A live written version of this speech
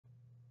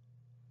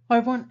Hi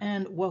everyone,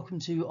 and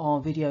welcome to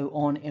our video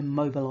on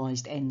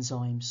immobilized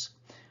enzymes.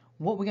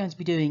 What we're going to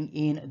be doing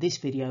in this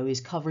video is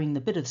covering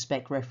the bit of the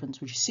spec reference,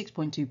 which is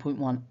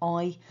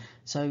 6.2.1i,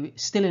 so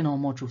still in our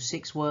module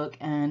 6 work,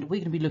 and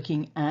we're going to be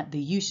looking at the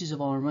uses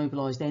of our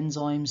immobilized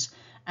enzymes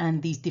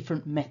and these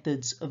different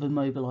methods of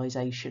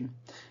immobilization.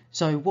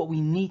 So what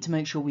we need to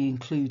make sure we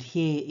include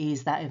here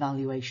is that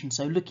evaluation,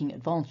 so looking at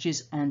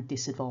advantages and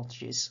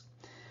disadvantages.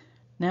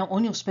 Now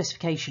on your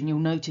specification, you'll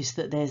notice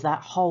that there's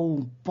that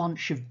whole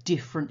bunch of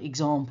different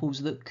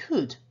examples that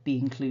could be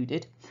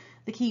included.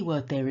 The key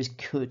word there is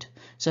could.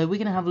 So we're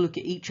going to have a look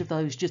at each of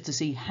those just to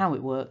see how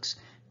it works.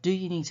 Do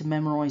you need to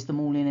memorize them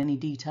all in any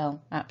detail?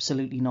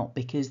 Absolutely not,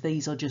 because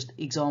these are just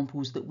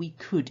examples that we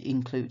could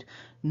include,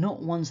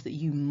 not ones that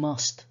you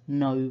must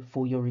know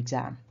for your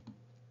exam.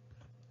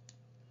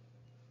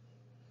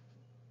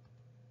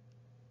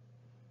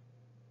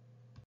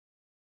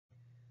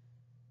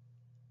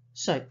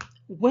 So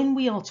when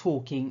we are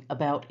talking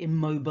about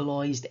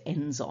immobilized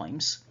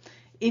enzymes,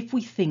 if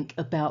we think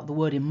about the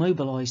word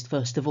immobilized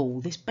first of all,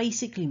 this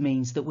basically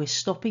means that we're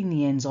stopping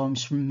the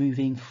enzymes from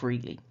moving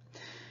freely.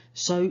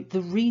 So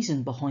the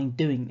reason behind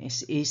doing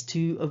this is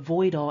to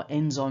avoid our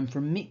enzyme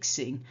from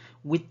mixing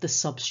with the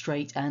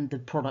substrate and the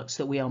products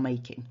that we are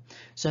making.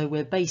 So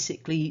we're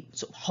basically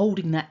sort of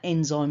holding that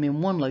enzyme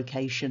in one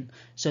location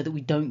so that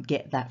we don't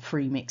get that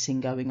free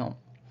mixing going on.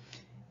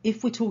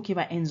 If we're talking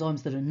about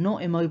enzymes that are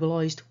not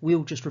immobilized,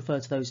 we'll just refer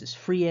to those as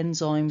free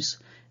enzymes.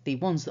 The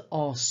ones that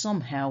are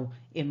somehow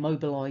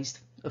immobilized,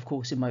 of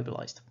course,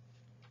 immobilized.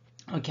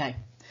 Okay,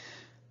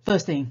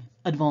 first thing,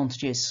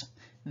 advantages.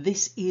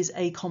 This is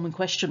a common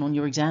question on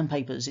your exam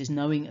papers, is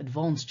knowing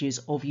advantages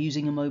of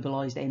using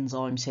immobilized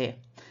enzymes here.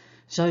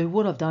 So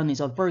what I've done is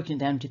I've broken it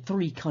down to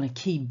three kind of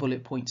key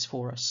bullet points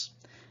for us.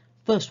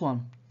 First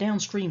one,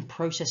 downstream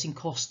processing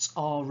costs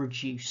are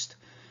reduced.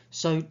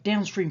 So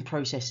downstream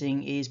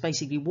processing is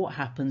basically what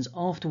happens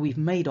after we've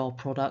made our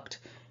product.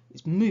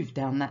 It's moved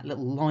down that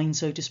little line,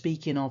 so to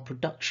speak, in our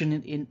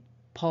production in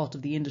part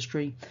of the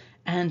industry.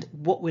 And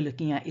what we're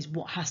looking at is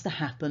what has to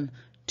happen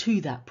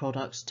to that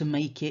product to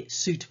make it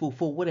suitable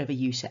for whatever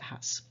use it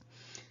has.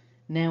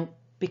 Now,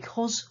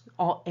 because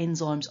our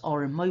enzymes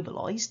are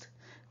immobilized,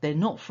 they're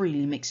not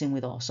freely mixing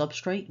with our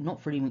substrate,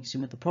 not freely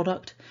mixing with the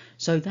product.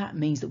 So that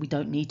means that we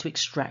don't need to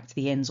extract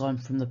the enzyme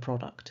from the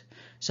product.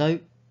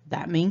 So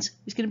that means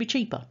it's going to be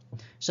cheaper.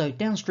 So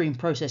downstream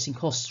processing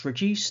costs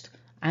reduced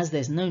as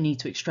there's no need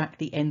to extract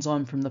the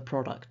enzyme from the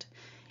product.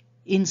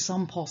 In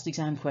some past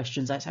exam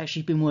questions, that's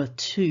actually been worth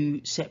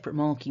two separate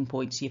marking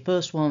points. Your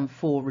first one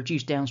for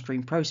reduced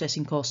downstream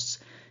processing costs,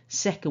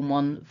 second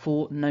one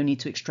for no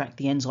need to extract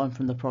the enzyme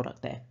from the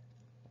product there.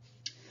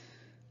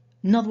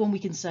 Another one we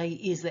can say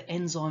is that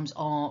enzymes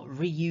are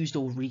reused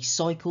or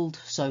recycled,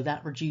 so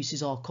that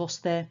reduces our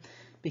cost there,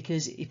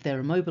 because if they're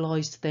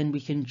immobilized, then we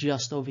can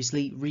just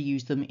obviously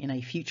reuse them in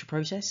a future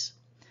process.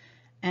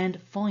 And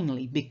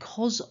finally,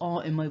 because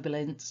our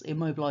immobilized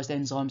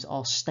enzymes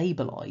are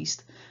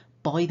stabilized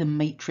by the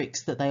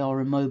matrix that they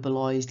are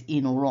immobilized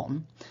in or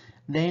on,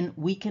 then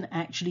we can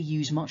actually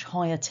use much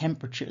higher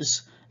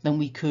temperatures than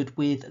we could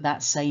with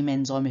that same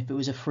enzyme if it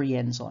was a free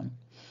enzyme.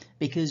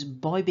 Because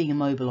by being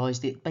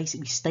immobilized, it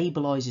basically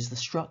stabilizes the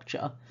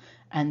structure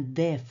and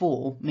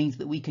therefore means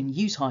that we can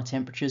use higher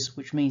temperatures,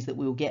 which means that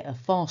we'll get a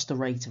faster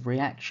rate of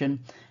reaction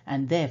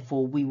and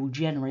therefore we will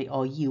generate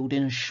our yield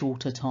in a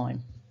shorter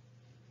time.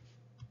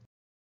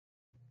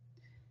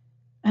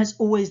 As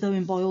always though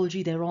in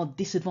biology, there are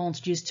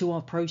disadvantages to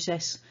our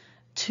process.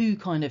 Two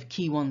kind of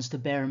key ones to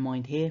bear in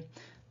mind here.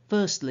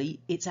 Firstly,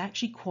 it's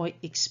actually quite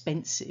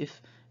expensive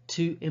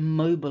to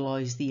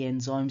immobilize the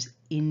enzymes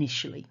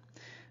initially.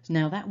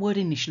 Now that word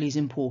initially is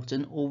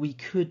important, or we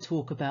could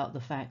talk about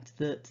the fact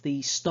that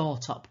the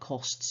startup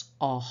costs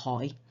are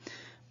high,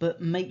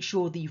 but make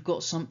sure that you've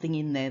got something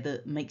in there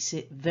that makes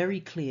it very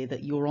clear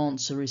that your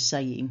answer is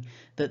saying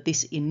that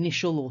this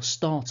initial or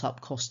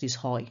startup cost is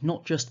high,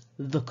 not just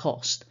the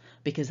cost,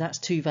 because that's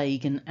too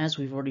vague, and as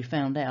we've already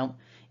found out,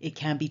 it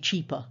can be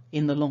cheaper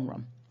in the long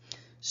run.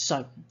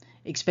 So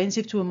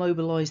expensive to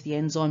immobilize the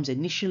enzymes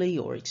initially,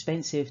 or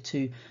expensive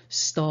to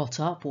start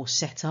up or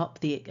set up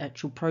the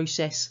actual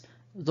process.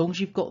 As long as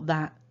you've got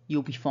that,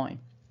 you'll be fine.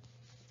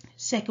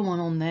 Second one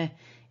on there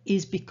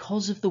is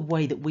because of the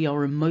way that we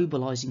are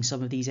immobilizing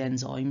some of these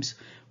enzymes,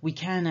 we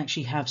can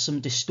actually have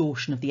some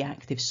distortion of the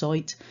active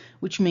site,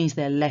 which means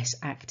they're less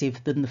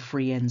active than the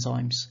free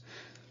enzymes.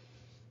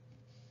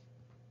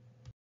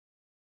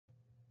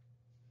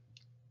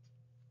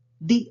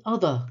 The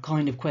other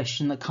kind of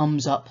question that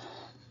comes up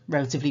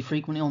relatively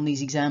frequently on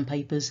these exam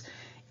papers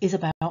is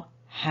about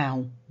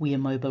how we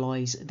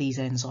immobilize these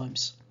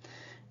enzymes.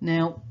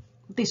 Now,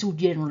 this will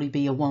generally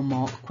be a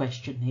 1-mark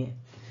question here.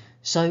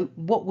 So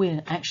what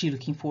we're actually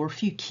looking for are a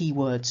few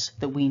keywords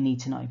that we need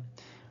to know.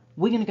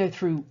 We're going to go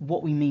through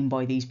what we mean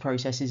by these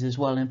processes as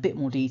well in a bit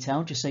more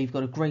detail, just so you've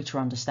got a greater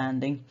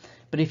understanding.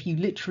 But if you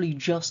literally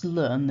just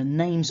learn the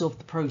names of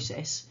the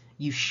process,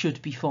 you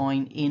should be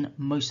fine in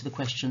most of the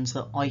questions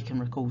that I can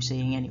recall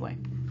seeing anyway.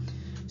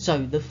 So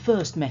the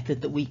first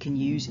method that we can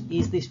use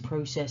is this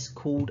process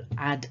called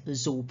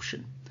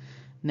adsorption.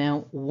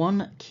 Now,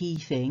 one key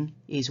thing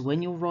is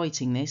when you're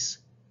writing this,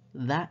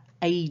 that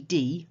AD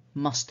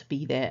must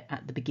be there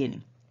at the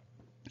beginning.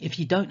 If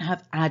you don't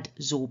have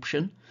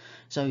adsorption,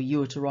 so you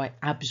were to write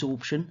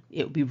absorption,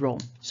 it would be wrong.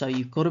 So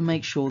you've got to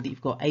make sure that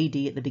you've got AD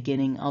at the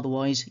beginning,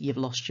 otherwise you've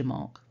lost your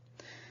mark.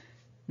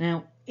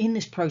 Now, in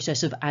this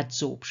process of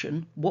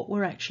adsorption, what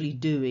we're actually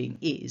doing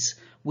is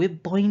we're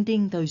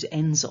binding those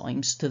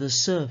enzymes to the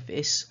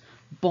surface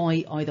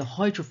by either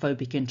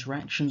hydrophobic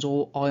interactions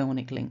or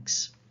ionic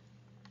links.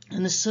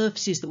 And the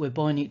surfaces that we're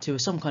binding it to are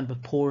some kind of a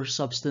porous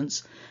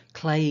substance: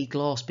 clay,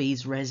 glass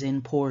beads,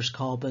 resin, porous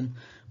carbon.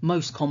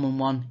 Most common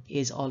one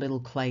is our little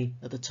clay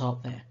at the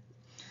top there.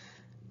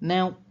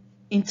 Now,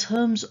 in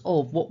terms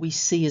of what we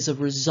see as a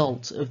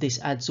result of this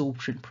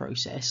adsorption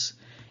process,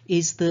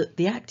 is that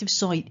the active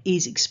site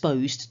is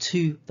exposed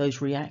to those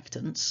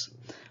reactants,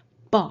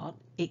 but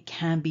it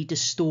can be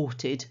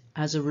distorted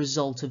as a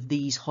result of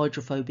these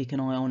hydrophobic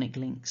and ionic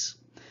links.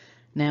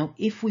 Now,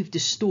 if we've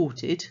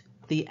distorted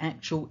the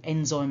actual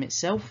enzyme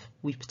itself,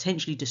 we've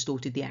potentially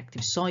distorted the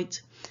active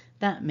site.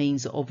 That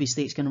means that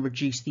obviously it's going to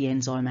reduce the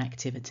enzyme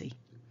activity.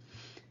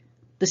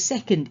 The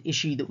second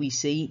issue that we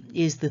see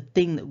is the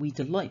thing that we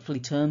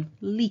delightfully term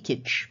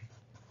leakage.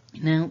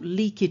 Now,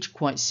 leakage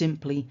quite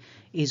simply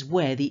is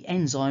where the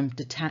enzyme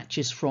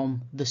detaches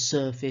from the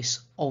surface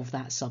of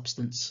that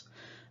substance,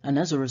 and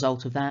as a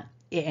result of that,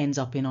 it ends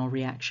up in our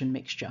reaction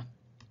mixture.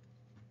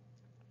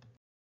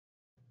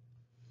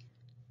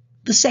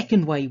 The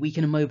second way we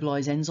can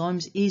immobilise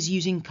enzymes is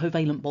using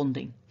covalent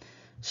bonding.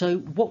 So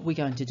what we're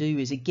going to do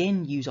is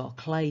again use our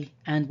clay,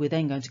 and we're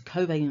then going to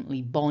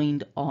covalently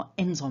bind our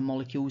enzyme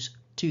molecules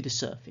to the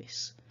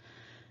surface.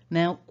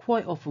 Now,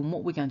 quite often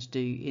what we're going to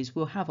do is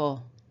we'll have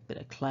our bit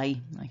of clay,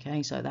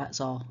 okay, so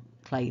that's our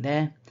clay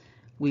there.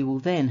 We will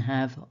then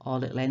have our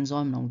little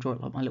enzyme, and I'll draw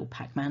it like my little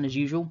Pac-Man as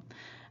usual,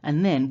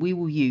 and then we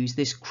will use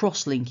this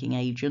cross-linking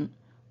agent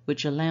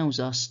which allows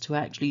us to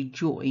actually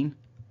join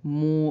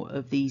more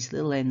of these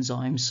little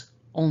enzymes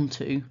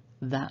onto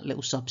that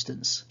little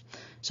substance.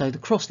 So the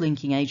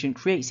cross-linking agent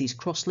creates these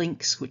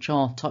cross-links, which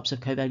are types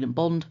of covalent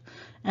bond,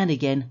 and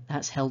again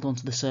that's held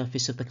onto the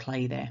surface of the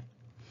clay there.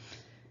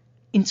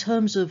 In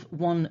terms of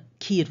one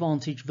key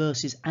advantage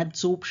versus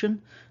adsorption,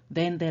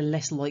 then they're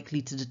less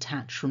likely to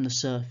detach from the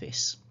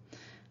surface.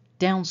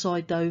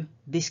 Downside though,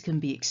 this can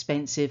be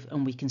expensive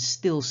and we can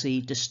still see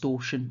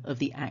distortion of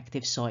the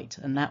active site,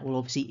 and that will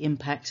obviously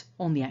impact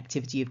on the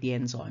activity of the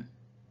enzyme.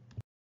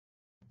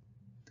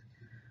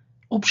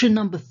 Option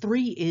number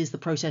 3 is the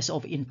process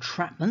of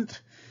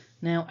entrapment.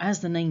 Now,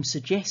 as the name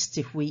suggests,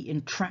 if we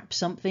entrap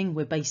something,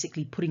 we're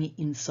basically putting it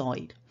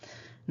inside.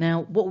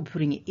 Now, what we're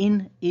putting it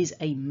in is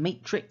a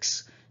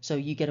matrix, so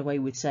you get away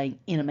with saying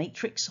in a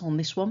matrix on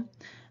this one.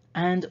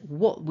 And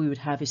what we would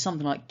have is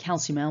something like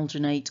calcium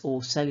alginate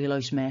or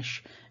cellulose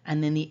mesh,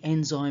 and then the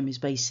enzyme is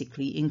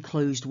basically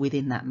enclosed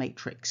within that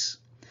matrix.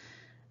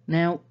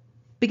 Now,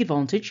 big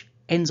advantage,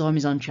 enzyme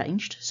is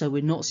unchanged, so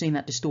we're not seeing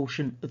that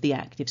distortion of the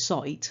active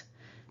site.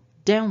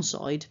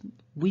 Downside,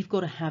 we've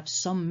got to have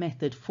some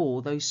method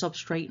for those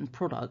substrate and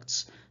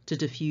products to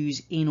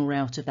diffuse in or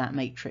out of that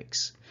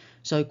matrix.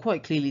 So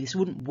quite clearly this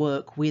wouldn't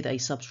work with a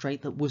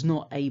substrate that was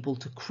not able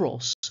to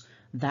cross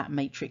that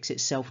matrix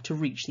itself to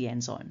reach the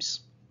enzymes.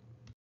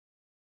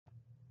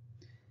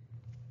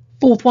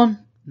 Fourth one,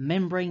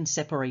 membrane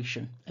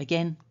separation.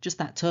 Again, just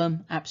that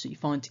term,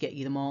 absolutely fine to get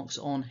you the marks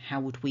on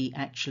how would we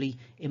actually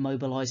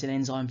immobilise an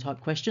enzyme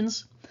type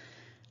questions.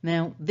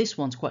 Now, this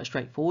one's quite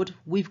straightforward.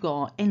 We've got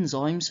our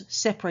enzymes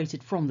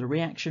separated from the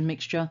reaction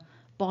mixture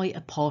by a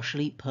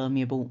partially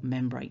permeable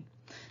membrane.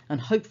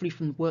 And hopefully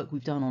from the work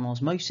we've done on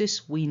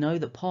osmosis, we know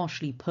that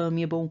partially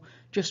permeable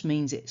just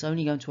means it's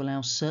only going to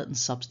allow certain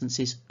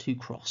substances to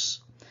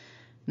cross.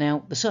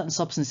 Now, the certain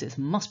substances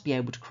must be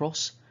able to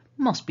cross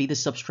must be the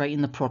substrate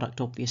in the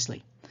product,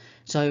 obviously.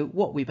 So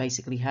what we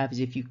basically have is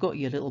if you've got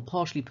your little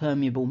partially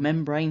permeable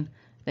membrane,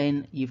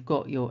 then you've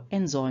got your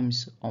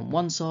enzymes on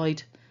one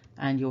side,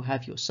 and you'll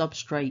have your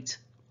substrate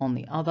on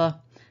the other,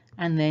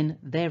 and then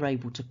they're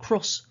able to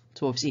cross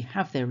to obviously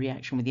have their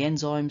reaction with the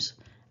enzymes,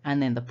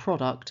 and then the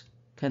product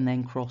can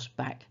then cross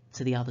back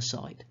to the other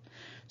side.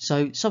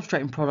 So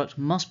substrate and product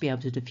must be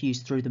able to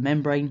diffuse through the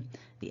membrane.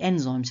 The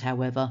enzymes,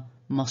 however,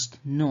 must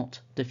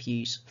not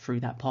diffuse through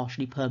that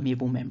partially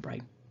permeable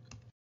membrane.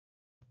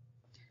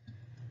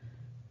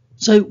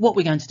 So what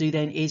we're going to do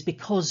then is,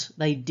 because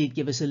they did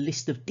give us a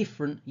list of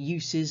different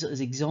uses as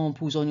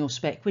examples on your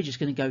spec, we're just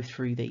going to go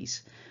through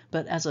these.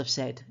 But as I've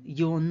said,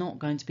 you're not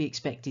going to be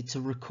expected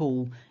to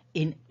recall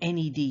in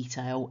any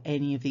detail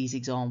any of these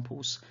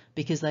examples,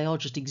 because they are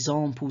just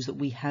examples that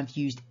we have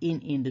used in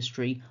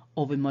industry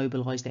of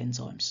immobilised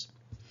enzymes.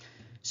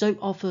 So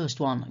our first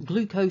one,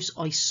 glucose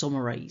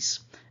isomerase.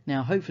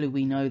 Now hopefully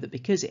we know that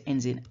because it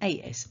ends in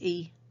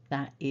ASE,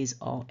 that is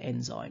our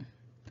enzyme.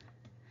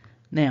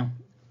 Now,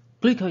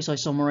 glucose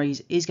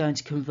isomerase is going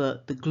to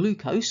convert the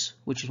glucose,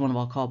 which is one of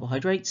our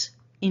carbohydrates,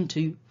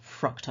 into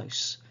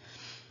fructose.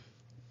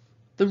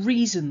 The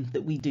reason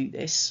that we do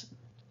this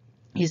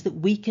is that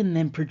we can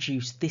then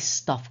produce this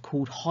stuff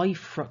called high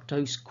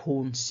fructose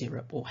corn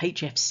syrup, or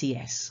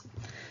HFCS.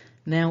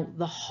 Now,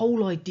 the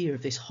whole idea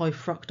of this high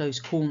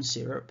fructose corn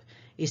syrup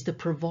is to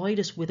provide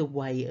us with a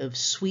way of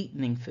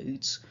sweetening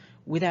foods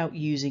without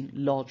using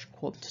large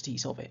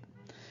quantities of it.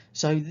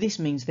 So this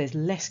means there's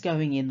less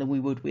going in than we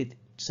would with,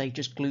 say,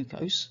 just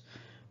glucose,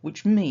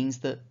 which means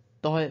that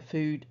diet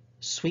food,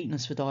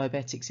 sweeteners for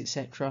diabetics,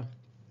 etc.,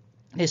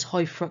 this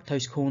high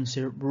fructose corn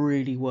syrup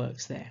really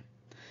works there.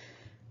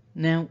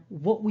 Now,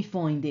 what we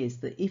find is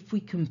that if we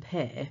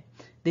compare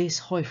this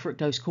high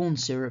fructose corn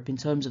syrup in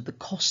terms of the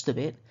cost of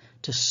it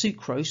to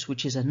sucrose,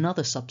 which is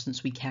another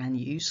substance we can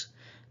use,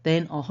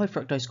 then our high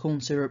fructose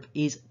corn syrup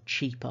is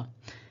cheaper.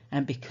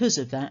 And because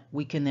of that,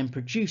 we can then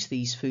produce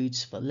these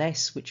foods for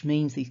less, which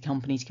means these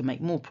companies can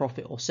make more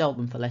profit or sell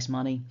them for less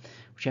money,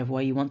 whichever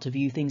way you want to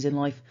view things in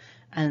life.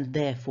 And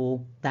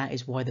therefore, that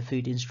is why the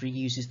food industry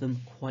uses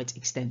them quite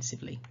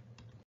extensively.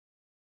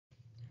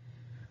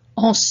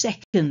 Our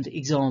second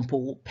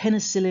example,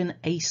 penicillin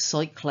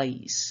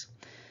acyclase.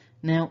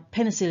 Now,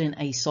 penicillin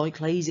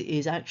acyclase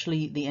is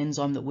actually the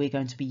enzyme that we're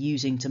going to be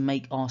using to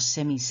make our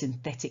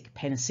semi-synthetic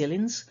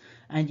penicillins,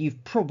 and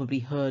you've probably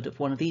heard of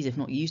one of these, if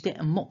not used it,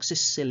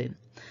 amoxicillin.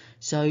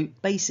 So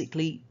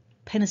basically,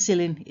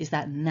 penicillin is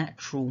that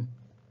natural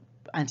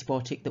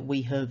antibiotic that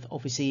we have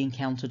obviously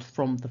encountered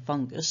from the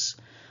fungus,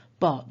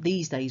 but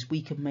these days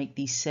we can make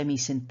these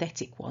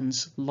semi-synthetic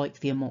ones like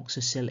the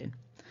amoxicillin.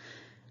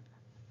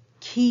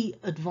 Key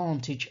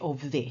advantage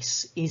of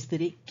this is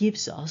that it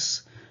gives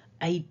us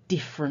a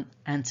different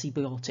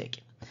antibiotic,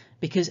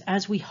 because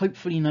as we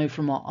hopefully know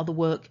from our other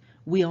work,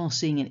 we are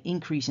seeing an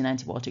increase in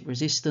antibiotic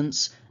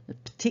resistance,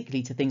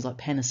 particularly to things like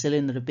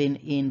penicillin that have been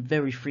in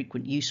very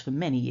frequent use for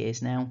many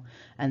years now,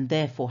 and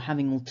therefore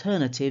having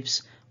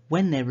alternatives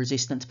when they're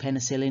resistant to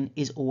penicillin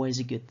is always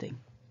a good thing.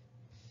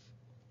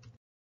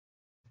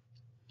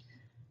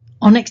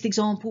 Our next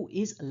example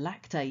is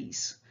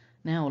lactase.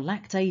 Now,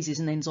 lactase is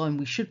an enzyme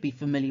we should be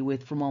familiar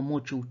with from our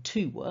Module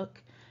 2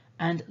 work,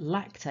 and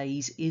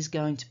lactase is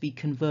going to be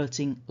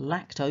converting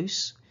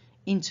lactose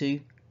into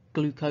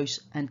glucose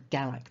and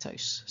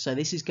galactose. So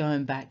this is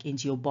going back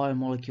into your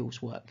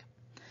biomolecules work.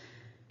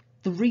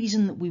 The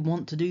reason that we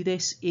want to do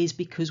this is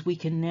because we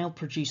can now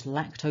produce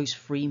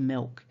lactose-free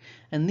milk,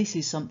 and this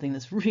is something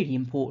that's really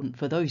important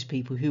for those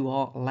people who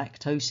are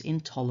lactose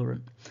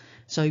intolerant.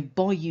 So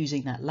by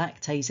using that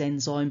lactase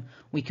enzyme,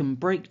 we can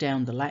break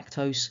down the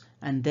lactose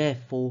and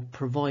therefore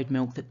provide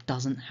milk that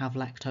doesn't have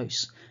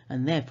lactose,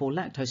 and therefore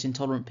lactose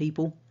intolerant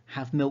people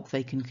have milk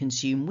they can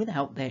consume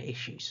without their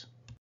issues.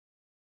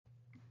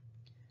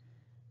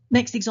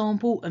 Next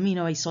example,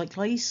 amino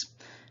acyclase.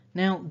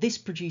 Now, this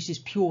produces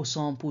pure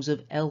samples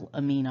of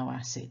L-amino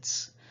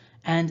acids,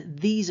 and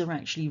these are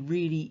actually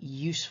really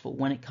useful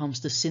when it comes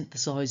to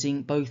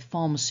synthesizing both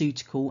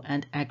pharmaceutical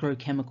and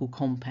agrochemical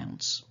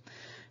compounds.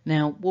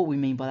 Now, what we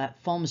mean by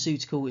that,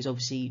 pharmaceutical is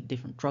obviously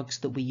different drugs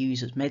that we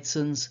use as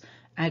medicines.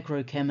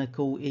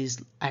 Agrochemical is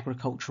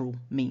agricultural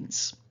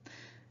means.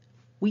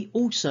 We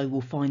also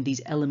will find these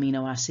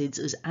L-amino acids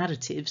as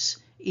additives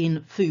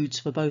in foods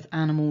for both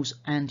animals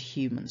and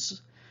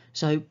humans.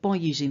 So by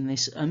using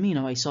this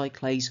amino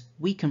acyclase,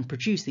 we can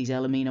produce these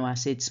L-amino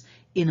acids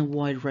in a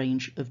wide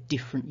range of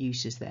different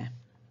uses there.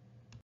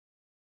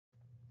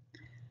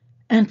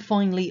 And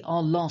finally,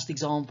 our last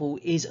example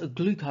is a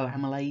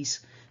glucoamylase.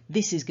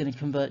 This is going to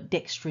convert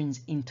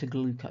dextrins into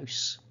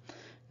glucose.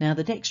 Now,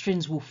 the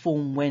dextrins will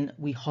form when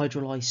we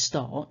hydrolyze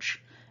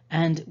starch,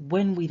 and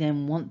when we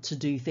then want to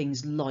do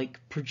things like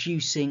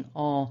producing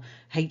our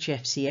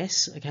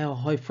HFCS, okay, our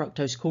high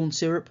fructose corn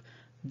syrup,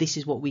 this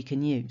is what we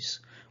can use.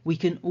 We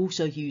can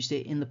also use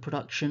it in the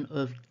production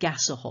of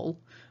gasohol,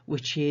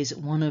 which is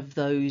one of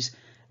those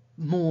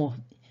more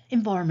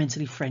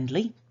environmentally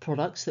friendly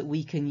products that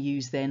we can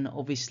use then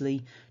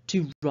obviously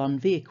to run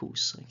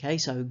vehicles. Okay,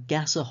 so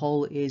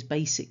gasohol is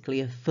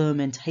basically a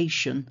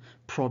fermentation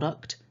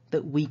product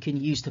that we can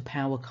use to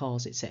power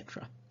cars,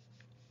 etc.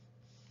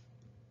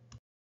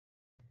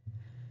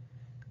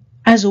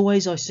 As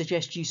always, I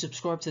suggest you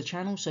subscribe to the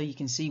channel so you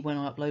can see when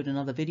I upload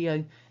another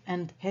video,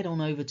 and head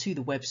on over to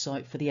the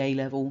website for the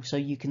A-level so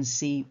you can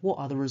see what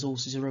other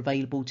resources are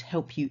available to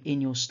help you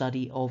in your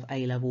study of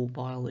A-level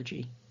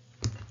biology.